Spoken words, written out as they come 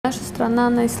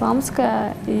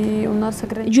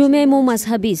ҷомеаи мо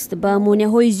мазҳабист, ба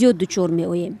монеаҳои зиёд дучор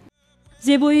меоем.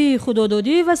 зебоии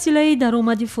худододи василаи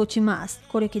даромади Фотима аст.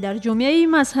 коре ки дар ҷомеаи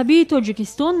мазҳабии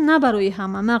Тоҷикистон на барои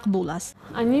ҳама мақбул аст.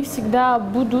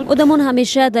 одамон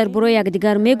ҳамеша дар бораи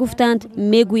якдигар мегуфтанд,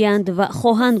 мегӯянд ва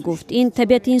хоҳанд гуфт. ин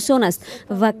табиати инсон аст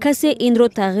ва касе инро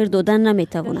тағйир додан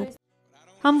наметавонад.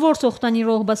 ҳамвор сохтани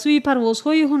роҳ ба сӯи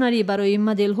парвозҳои ҳунарӣ барои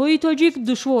моделҳои тоҷик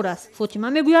душвор аст. Фотима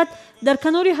мегӯяд, дар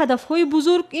канори ҳадафҳои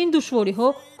бузург ин душвориҳо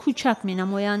кӯчак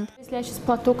менамоянд.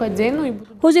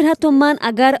 ҳозир ҳатто ман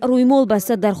агар рӯймол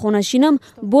баста дар хона шинам,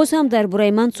 боз ҳам дар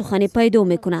бораи ман сухане пайдо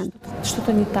мекунанд.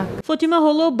 Фотима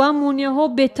ҳоло ба монеаҳо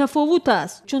бетафовут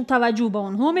аст, чун таваҷҷӯҳ ба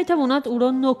онҳо метавонад ӯро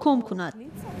ноком кунад.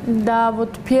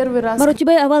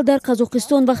 маротибаи аввал дар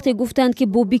Қазоқистон вақте гуфтанд ки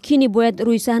бо бикини бояд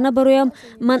рӯи саҳна бароям,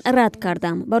 ман рад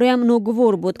кардам. бароям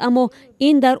ногувор буд, аммо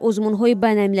ин дар озмунҳои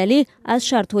байналмилалӣ аз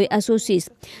шартҳои асосист.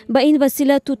 ба ин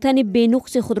васила ту тани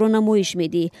бенуқси худро намоиш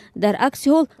медиҳӣ, дар акси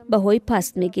ҳол баҳои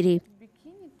паст мегирӣ.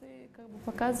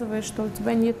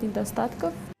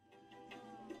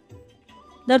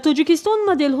 дар Тоҷикистон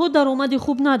моделҳо даромади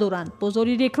хуб надоранд.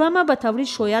 бозори реклама ба таври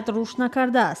шояд рушд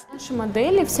накардааст.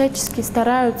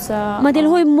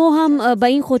 моделҳои мо ҳам ба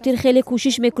ин хотир хеле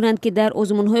кӯшиш мекунанд ки дар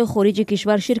озмунҳои хориҷи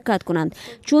кишвар ширкат кунанд,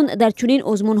 чун дар чунин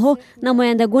озмунҳо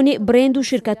намояндагони бренду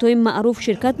ширкатҳои маъруф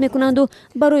ширкат мекунанду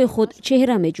барои худ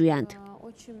чеҳра меҷӯянд.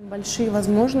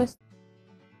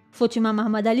 Фотима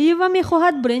Маҳмадалиева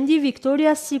мехоҳад бренди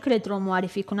Victoria's Secretро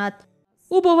муаррифӣ кунад.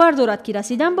 ӯ бовар дорад ки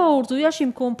расидан ба орзуяш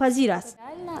имконпазир аст.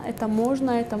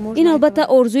 ин албатта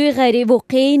орзуи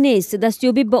ғайривоқеӣ нест,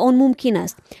 дастёбӣ ба он мумкин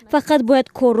аст. фақат бояд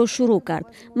корро шурӯъ кард.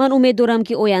 ман умед дорам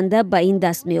ки оянда ба ин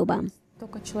даст меёбам.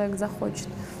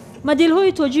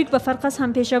 моделҳои тоҷик ба фарқ аз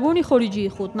ҳампешагони хориҷии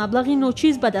худ маблағи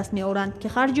ночиз ба даст меоранд ки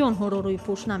харҷи онҳоро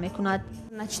рӯйпӯш намекунад.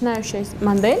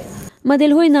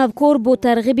 моделҳои навкор бо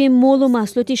тарғиби молу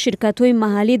маҳсулоти ширкатҳои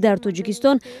маҳаллӣ дар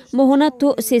Тоҷикистон моҳона то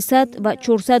 $300 ва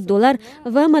 $400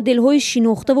 ва моделҳои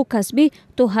шинохтаву касбӣ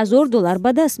то $1000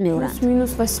 ба даст меоранд.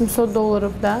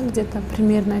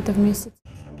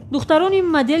 духтарони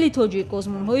модели тоҷик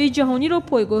озмунҳои ҷаҳониро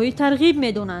пойгоҳи тарғиб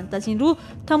медонанд. аз ин рӯ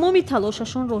тамоми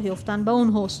талошашон роҳ ёфтан ба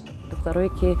онҳост. духтарое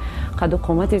ки қадду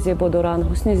қомати зебо доранд,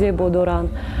 ҳусни зебо доранд,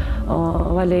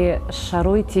 вале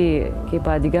шароити ки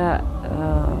ба дигар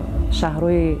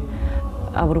шаҳрҳои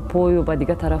аврупою ба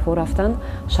дигар тарафҳо рафтан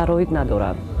шароит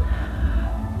надоранд.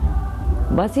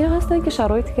 баъзеҳо ҳастанд ки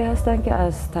шароите ки ҳастанд ки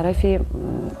аз тарафи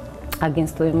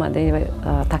агентствои модели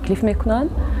таклиф мекунанд,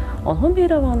 онҳо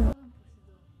мераванд.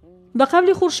 ба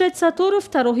қавли Хуршед Сатторов,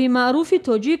 тарроҳи маъруфи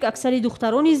тоҷик, аксари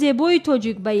духтарони зебои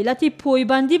тоҷик ба иллати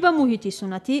пойбандӣ ба муҳити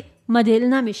суннатӣ модел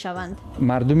намешаванд.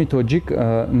 мардуми тоҷик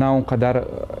на он қадар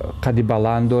қади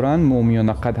баланд доранд. мо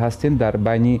миёна қад ҳастем дар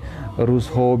байни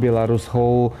русҳо,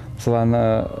 беларусҳо, масалан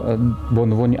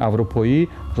бонувони аврупоӣ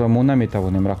мо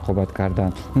наметавонем рақобат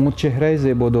кардан. мо чеҳраи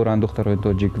зебо доранд духтарони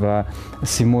тоҷик ва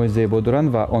симои зебо доранд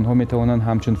ва онҳо метавонанд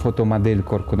ҳамчун фотомодел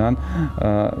кор кунанд.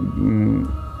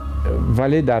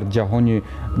 вале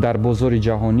дар бозори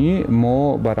ҷаҳонӣ мо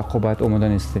ба рақобат омода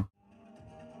нестем.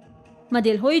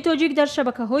 моделҳои тоҷик дар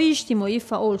шабакаҳои иҷтимоӣ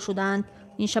фаъол шудаанд.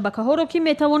 ин шабакаҳоро ки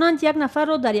метавонанд як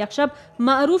нафарро дар якшаб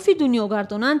маъруфи дунё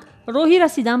гардонанд, роҳи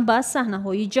расидан ба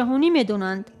саҳнаҳои ҷаҳонӣ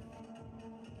медонанд.